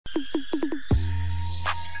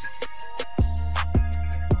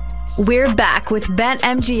We're back with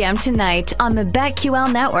BetMGM tonight on the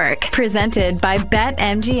BetQL network, presented by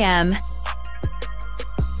BetMGM.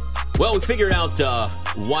 Well, we figured out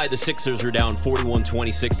why the Sixers are down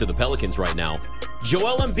 41-26 to the Pelicans right now.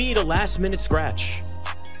 Joel Embiid, a last-minute scratch.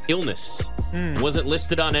 Illness. Wasn't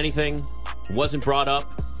listed on anything. Wasn't brought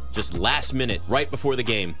up. Just last minute, right before the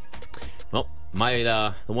game. Well,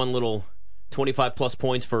 the one little 25-plus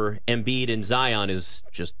points for Embiid and Zion is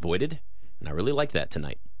just voided, and I really like that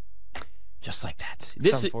tonight. Just like that.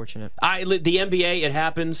 It's unfortunate. The NBA, it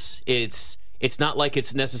happens. It's not like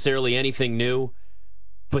it's necessarily anything new,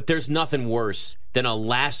 but there's nothing worse than a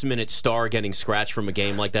last-minute star getting scratched from a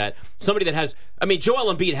game like that. Somebody that has,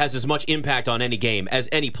 Joel Embiid has as much impact on any game as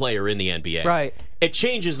any player in the NBA. Right. It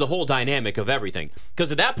changes the whole dynamic of everything.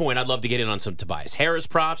 Because at that point, I'd love to get in on some Tobias Harris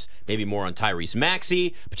props, maybe more on Tyrese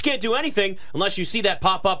Maxey, but you can't do anything unless you see that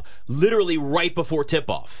pop up literally right before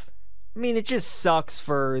tip-off. It just sucks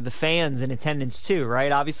for the fans in attendance too,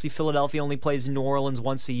 right? Obviously, Philadelphia only plays New Orleans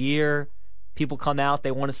once a year. People come out,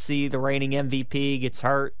 they want to see the reigning MVP gets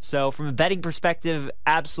hurt. So from a betting perspective,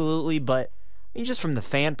 absolutely. But just from the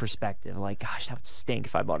fan perspective, gosh, that would stink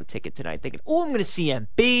if I bought a ticket tonight thinking, I'm going to see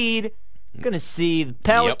Embiid, I'm going to see the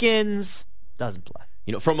Pelicans. Yep. Doesn't play.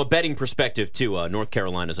 From a betting perspective, too, North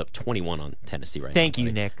Carolina's up 21 on Tennessee right now. Thank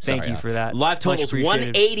you, Nick. Thank you for that. Live totals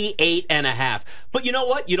 188.5. But you know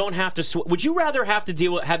what? You don't have to. Would you rather have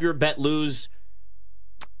to have your bet lose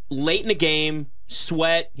late in the game,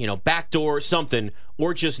 sweat, backdoor, something,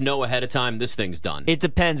 or just know ahead of time this thing's done? It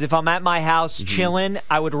depends. If I'm at my house chilling,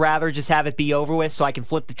 I would rather just have it be over with so I can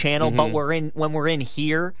flip the channel. But when we're in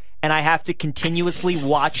here and I have to continuously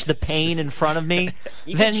watch the pain in front of me,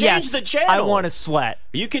 then yes, the channel. I want to sweat.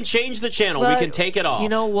 You can change the channel. But we can take it off. You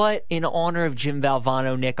know what? In honor of Jim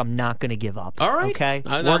Valvano, Nick, I'm not going to give up. All right. Okay?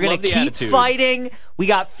 I we're going to keep attitude. fighting. We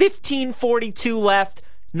got 15:42 left.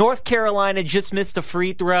 North Carolina just missed a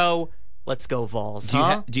free throw. Let's go, Vols.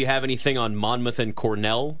 Do you have anything on Monmouth and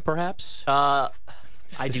Cornell, perhaps? I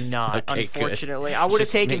do not, okay, unfortunately. good. I would have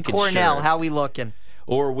taken Cornell. Sure. How we looking?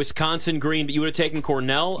 Or Wisconsin Green, but you would have taken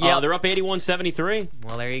Cornell. Yep. They're up 81-73.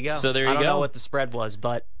 Well, there you go. So there you go. I don't know what the spread was,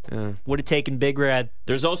 but would have taken Big Red.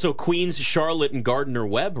 There's also Queens Charlotte and Gardner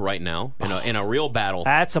Webb right now in a real battle.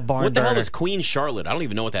 That's a barn What the burner. hell is Queens Charlotte? I don't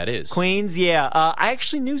even know what that is. Queens, yeah. I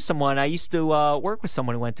actually knew someone. I used to work with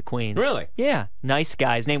someone who went to Queens. Really? Yeah. Nice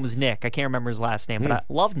guy. His name was Nick. I can't remember his last name, but I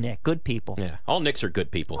love Nick. Good people. Yeah. All Knicks are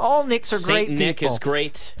good people. All Knicks are great Saint people. Nick is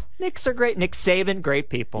great. Knicks are great. Nick Saban, great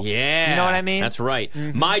people. Yeah. You know what I mean? That's right.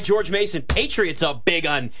 My George Mason Patriots up big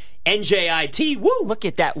on NJIT. Woo! Look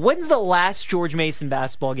at that. When's the last George Mason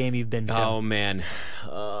basketball game you've been to? Oh, man.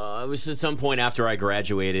 It was at some point after I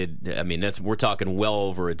graduated. We're talking well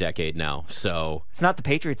over a decade now. So it's not the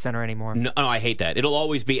Patriots Center anymore. No, I hate that. It'll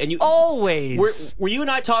always be. And you always. Were you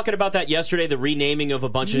and I talking about that yesterday? The renaming of a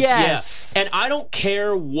bunch of yes. Yeah. And I don't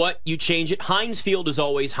care what you change it. Heinz Field is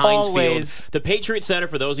always Heinz Field. The Patriots Center,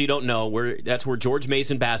 for those of you who don't know, that's where George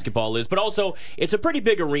Mason basketball is. But also, it's a pretty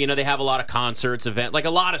big arena. They have a lot of concerts, events,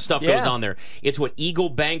 a lot of stuff goes on there. It's what Eagle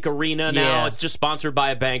Bank Arena now. Yeah. It's just sponsored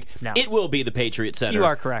by a bank. No. It will be the Patriots Center. You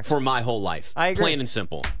are correct. For my whole life. I agree. Plain and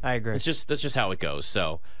simple. I agree. That's just how it goes.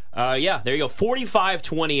 So, there you go.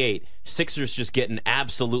 45-28. Sixers just getting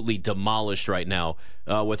absolutely demolished right now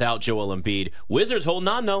without Joel Embiid. Wizards holding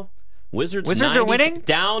on, though. Wizards are winning?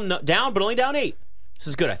 Down, but only down 8. This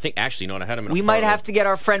is good. I think, actually, you know what? I had him in a We might have to get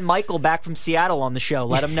our friend Michael back from Seattle on the show.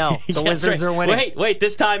 Let him know. The Wizards are winning. Wait.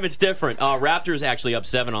 This time it's different. Raptors actually up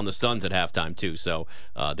 7 on the Suns at halftime, too. So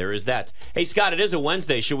there is that. Hey, Scott, it is a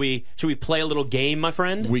Wednesday. Should we play a little game, my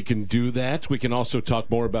friend? We can do that. We can also talk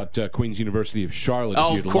more about Queen's University of Charlotte.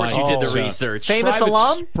 Oh, of course you did the research. Famous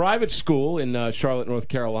alum? Private school in Charlotte, North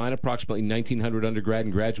Carolina. Approximately 1,900 undergrad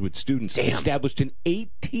and graduate students. Damn. Established in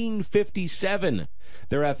 1857.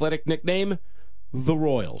 Their athletic nickname? The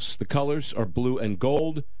Royals. The colors are blue and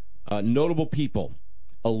gold. Notable people: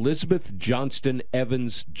 Elizabeth Johnston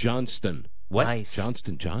Evans Johnston. What? Nice.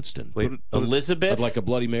 Johnston. Wait, Elizabeth? I'd like a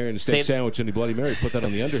Bloody Mary and a steak sandwich and a Bloody Mary. Put that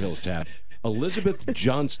on the Underhill tab. Elizabeth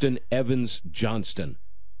Johnston Evans Johnston.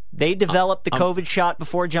 They developed the COVID shot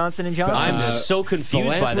before Johnson & Johnson. I'm so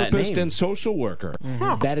confused by that Philanthropist name. and social worker.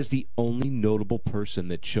 That is the only notable person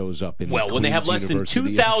that shows up in the when they have less than University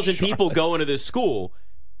of 2,000 people Charlotte. going to this school,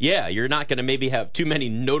 yeah, you're not going to maybe have too many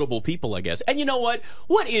notable people, I guess. And you know what?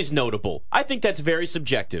 What is notable? I think that's very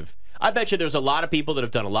subjective. I bet you there's a lot of people that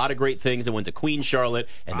have done a lot of great things that went to Queen Charlotte,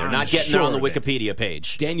 and they're not getting there on the Wikipedia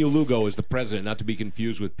page. Daniel Lugo is the president, not to be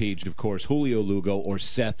confused with Peach, of course. Julio Lugo or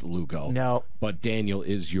Seth Lugo. No. But Daniel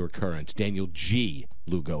is your current. Daniel G.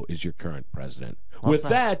 Lugo is your current president. With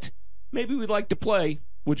that, maybe we'd like to play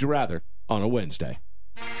Would You Rather on a Wednesday.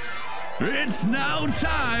 It's now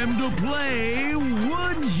time to play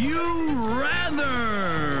Would You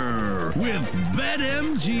Rather with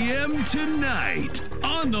BetMGM tonight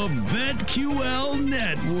on the BetQL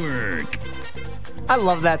Network. I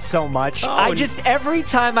love that so much. Every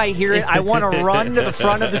time I hear it, I want to run to the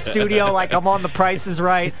front of the studio like I'm on The Price is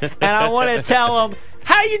Right, and I want to tell them,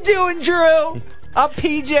 how you doing, Drew? I'm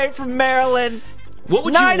PJ from Maryland. What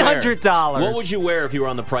would you $900. What would you wear if you were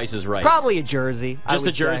on The Price is Right? Probably a jersey. Just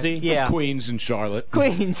a jersey? Yeah. Queens and Charlotte.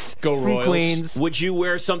 Queens. Go Royals. From Queens. Would you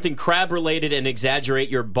wear something crab-related and exaggerate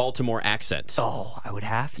your Baltimore accent? Oh, I would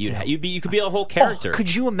have to. You could be a whole character. Oh,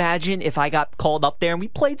 could you imagine if I got called up there and we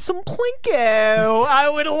played some Plinko? I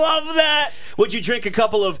would love that. Would you drink a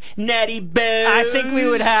couple of Natty Bows? I think we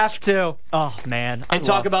would have to. Oh, man. And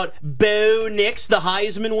talk about Bo Nix, the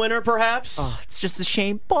Heisman winner, perhaps? Oh, it's just a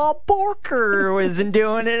shame Bob Barker isn't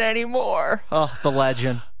doing it anymore. Oh, the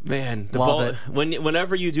legend. Man, Love it.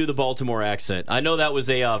 Whenever you do the Baltimore accent, I know that was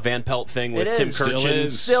a Van Pelt thing with Tim Kirchin.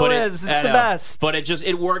 Still is. It's the best. But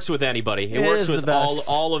it works with anybody. It works with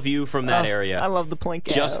all of you from that area. I love the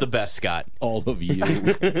Plinko. Just the best, Scott. All of you.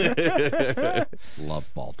 Love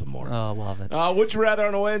Baltimore. Oh, love it. Would you rather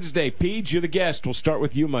on a Wednesday? Peach, you're the guest. We'll start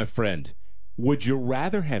with you, my friend. Would you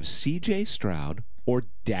rather have C.J. Stroud or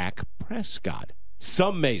Dak Prescott?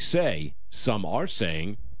 Some may say, some are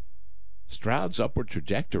saying, Stroud's upward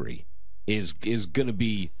trajectory is going to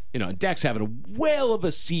be, Dak's having a whale of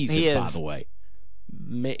a season, by the way.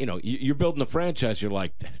 You're building a franchise, you're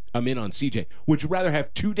like, I'm in on CJ. Would you rather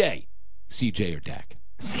have today, CJ or Dak?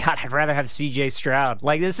 Scott, I'd rather have CJ Stroud.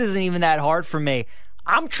 This isn't even that hard for me.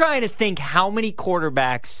 I'm trying to think how many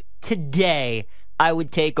quarterbacks today I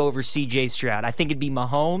would take over CJ Stroud. I think it'd be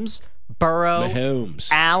Mahomes, Burrow,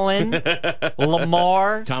 Allen,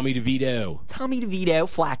 Lamar, Tommy DeVito,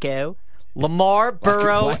 Flacco, Lamar,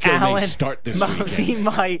 Burrow, Allen, he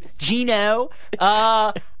might, Geno,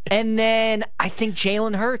 and then I think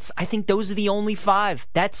Jalen Hurts. I think those are the only 5.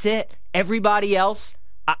 That's it. Everybody else,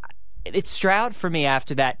 it's Stroud for me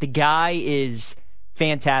after that. The guy is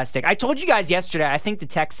fantastic. I told you guys yesterday, I think the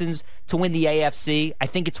Texans to win the AFC, I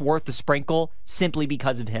think it's worth the sprinkle simply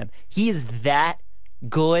because of him. He is that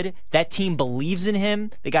good. That team believes in him.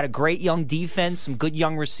 They got a great young defense, some good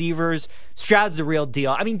young receivers. Stroud's the real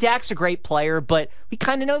deal. I mean, Dak's a great player, but we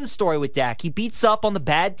kind of know the story with Dak. He beats up on the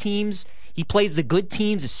bad teams. He plays the good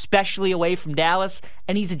teams, especially away from Dallas,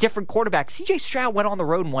 and he's a different quarterback. CJ Stroud went on the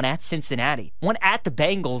road and won at Cincinnati, won at the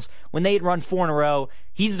Bengals when they had run 4 in a row.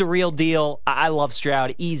 He's the real deal. I love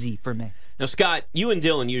Stroud. Easy for me. Now, Scott, you and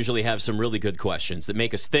Dylan usually have some really good questions that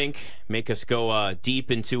make us think, make us go deep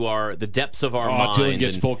into the depths of our mind. Dylan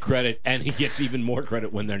gets full credit, and he gets even more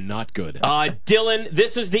credit when they're not good. Dylan,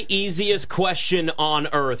 this is the easiest question on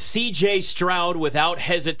earth. CJ Stroud, without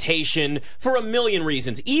hesitation, for a million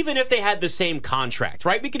reasons, even if they had the same contract,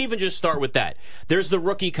 right? We could even just start with that. There's the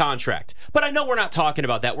rookie contract. But I know we're not talking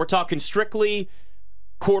about that. We're talking strictly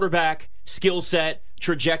quarterback, skill set,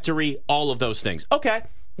 trajectory, all of those things. Okay,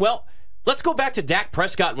 well, let's go back to Dak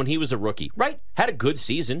Prescott when he was a rookie, right? Had a good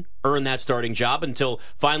season, earned that starting job until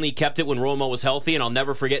finally kept it when Romo was healthy. And I'll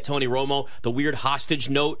never forget Tony Romo, the weird hostage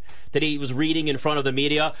note that he was reading in front of the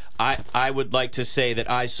media. I would like to say that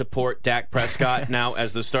I support Dak Prescott now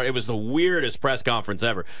as the start. It was the weirdest press conference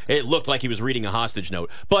ever. It looked like he was reading a hostage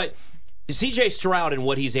note. But CJ Stroud and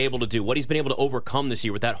what he's able to do, what he's been able to overcome this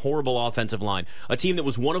year with that horrible offensive line, a team that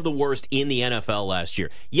was one of the worst in the NFL last year.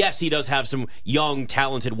 Yes, he does have some young,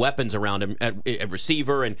 talented weapons around him at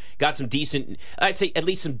receiver and got some decent, I'd say at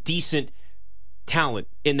least some decent talent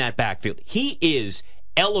in that backfield. He is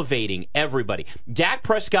elevating everybody. Dak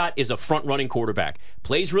Prescott is a front-running quarterback.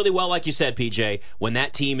 Plays really well, like you said, PJ, when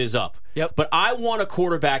that team is up. Yep. But I want a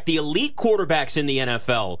quarterback. The elite quarterbacks in the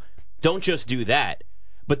NFL don't just do that,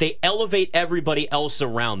 but they elevate everybody else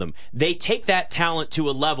around them. They take that talent to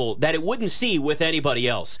a level that it wouldn't see with anybody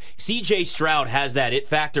else. C.J. Stroud has that it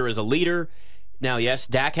factor as a leader. Now, yes,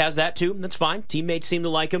 Dak has that too. That's fine. Teammates seem to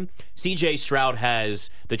like him. C.J. Stroud has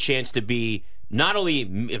the chance to be not only,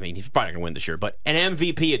 I mean, he's probably going to win this year, but an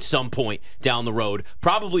MVP at some point down the road,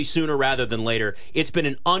 probably sooner rather than later. It's been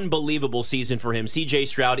an unbelievable season for him. C.J.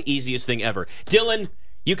 Stroud, easiest thing ever. Dylan,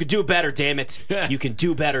 you could do better, damn it. You can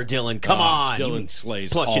do better, Dylan. Come on. Dylan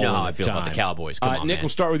slays Plus, all you know how the I feel time. about the Cowboys. Come on, Nick, man. We'll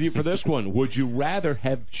start with you for this one. Would you rather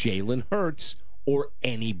have Jalen Hurts or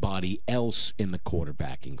anybody else in the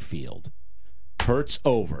quarterbacking field. Hurts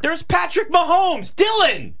over. There's Patrick Mahomes.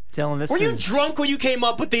 Dylan, this were you drunk when you came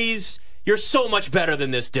up with these? You're so much better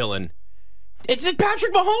than this, Dylan. It's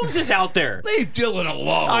Patrick Mahomes is out there. Leave Dylan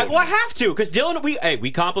alone. Well, I have to, because Dylan,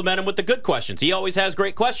 we compliment him with the good questions. He always has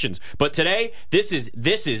great questions. But today, this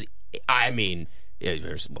is. I mean,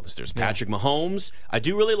 there's Patrick Mahomes. I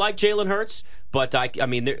do really like Jalen Hurts, but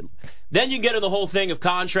then you get into the whole thing of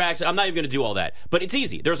contracts. I'm not even going to do all that. But it's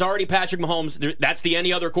easy. There's already Patrick Mahomes. That's the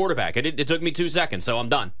any other quarterback. It took me 2 seconds, so I'm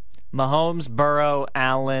done. Mahomes, Burrow,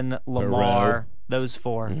 Allen, Lamar. Burrow. Those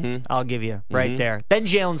 4. I'll give you right there. Then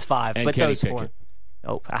Jalen's 5, and but Kenny those 4. Pickett.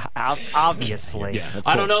 Oh, obviously. Yeah,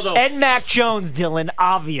 I don't know, though. And Mac Jones, Dylan,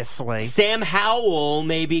 obviously. Sam Howell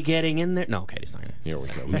may be getting in there. No, okay, he's not. Here we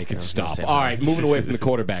go. Make it stop. All right, moving away from the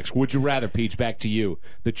quarterbacks. Would you rather, Peach, back to you,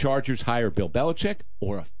 the Chargers hire Bill Belichick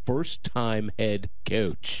or a first-time head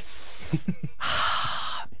coach?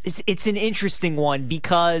 It's an interesting one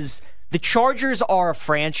because the Chargers are a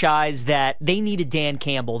franchise that they need a Dan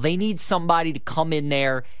Campbell. They need somebody to come in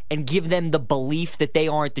there and give them the belief that they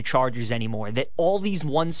aren't the Chargers anymore, that all these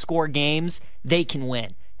one-score games, they can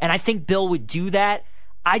win. And I think Bill would do that.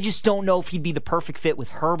 I just don't know if he'd be the perfect fit with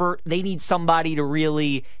Herbert. They need somebody to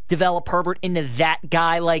really develop Herbert into that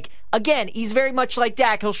guy. Like, again, he's very much like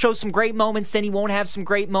Dak. He'll show some great moments, then he won't have some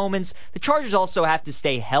great moments. The Chargers also have to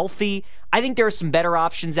stay healthy. I think there are some better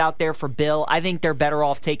options out there for Bill. I think they're better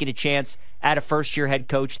off taking a chance at a first-year head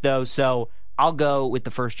coach, though, so I'll go with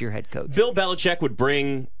the first-year head coach. Bill Belichick would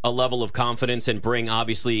bring a level of confidence and bring,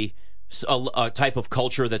 obviously, a type of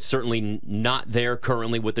culture that's certainly not there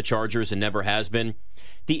currently with the Chargers and never has been.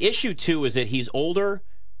 The issue, too, is that he's older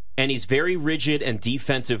and he's very rigid and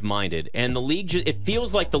defensive-minded. And the league, it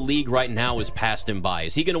feels like the league right now is past him by.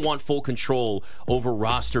 Is he going to want full control over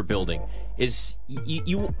roster building? Is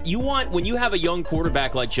you want, when you have a young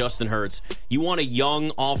quarterback like Justin Hurts, you want a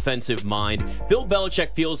young offensive mind. Bill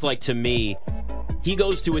Belichick feels like, to me, he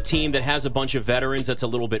goes to a team that has a bunch of veterans that's a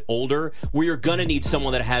little bit older, where you're going to need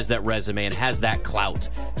someone that has that resume and has that clout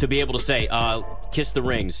to be able to say, kiss the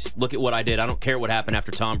rings, look at what I did. I don't care what happened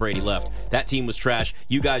after Tom Brady left. That team was trash.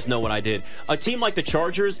 You guys know what I did. A team like the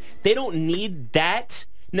Chargers, they don't need that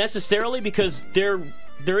necessarily because there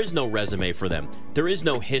is no resume for them. There is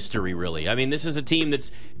no history, really. I mean, this is a team that's,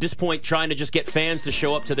 at this point, trying to just get fans to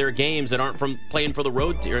show up to their games that aren't playing for the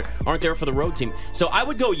road aren't there for the road team. So I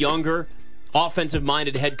would go younger,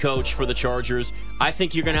 offensive-minded head coach for the Chargers. I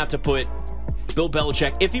think you're going to have to put Bill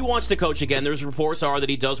Belichick, if he wants to coach again, there's reports are that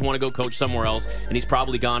he does want to go coach somewhere else, and he's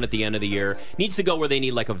probably gone at the end of the year. Needs to go where they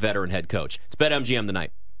need like a veteran head coach. It's BetMGM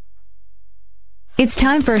tonight. It's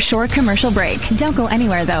time for a short commercial break. Don't go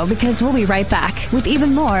anywhere, though, because we'll be right back with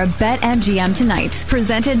even more BetMGM Tonight,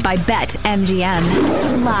 presented by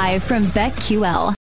BetMGM, live from BetQL.